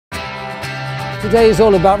Today is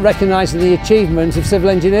all about recognising the achievements of civil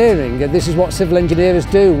engineering. This is what civil engineers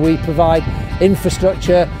do. We provide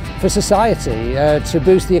infrastructure for society to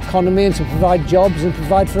boost the economy and to provide jobs and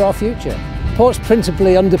provide for our future. Ports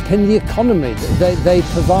principally underpin the economy. They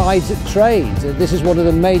provide trade. This is one of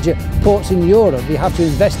the major ports in Europe. We have to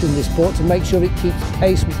invest in this port to make sure it keeps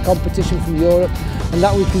pace with competition from Europe and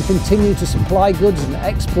that we can continue to supply goods and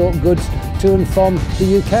export goods to and from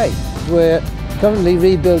the UK. We're currently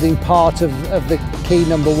rebuilding part of the quay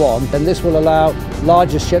number 1, and this will allow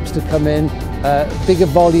larger ships to come in, bigger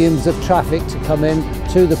volumes of traffic to come in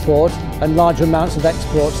to the port and larger amounts of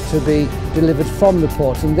exports to be delivered from the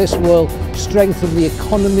port, and this will strengthen the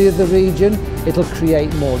economy of the region. It'll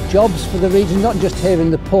create more jobs for the region, not just here in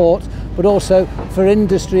the port but also for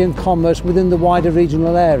industry and commerce within the wider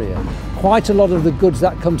regional area. Quite a lot of the goods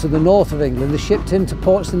that come to the north of England are shipped into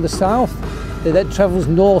ports in the south. It then travels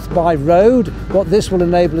north by road. What this will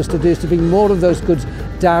enable us to do is to bring more of those goods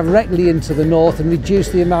directly into the north and reduce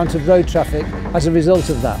the amount of road traffic as a result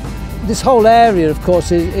of that. This whole area, of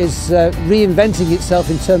course, is reinventing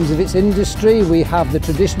itself in terms of its industry. We have the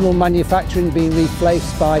traditional manufacturing being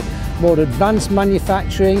replaced by more advanced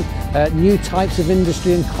manufacturing, new types of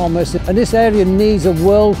industry and commerce, and this area needs a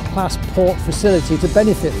world-class port facility to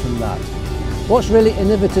benefit from that. What's really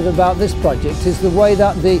innovative about this project is the way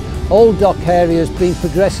that the old dock area is being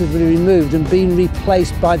progressively removed and being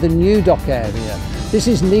replaced by the new dock area. This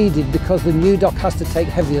is needed because the new dock has to take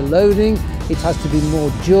heavier loading, it has to be more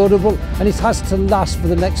durable, and it has to last for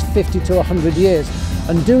the next 50 to 100 years.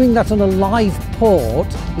 And doing that on a live port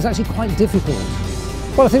is actually quite difficult.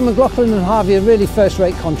 Well, I think McLaughlin and Harvey are really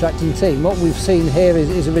first-rate contracting team. What we've seen here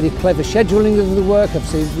is a really clever scheduling of the work. We've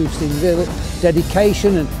seen real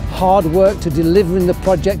dedication and hard work to delivering the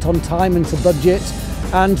project on time and to budget.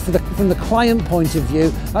 And from the client point of view,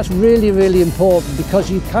 that's really, really important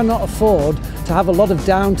because you cannot afford to have a lot of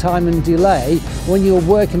downtime and delay when you're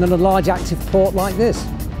working on a large active port like this.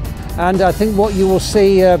 And I think what you will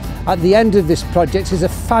see at the end of this project is a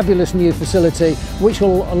fabulous new facility which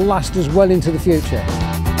will last us well into the future.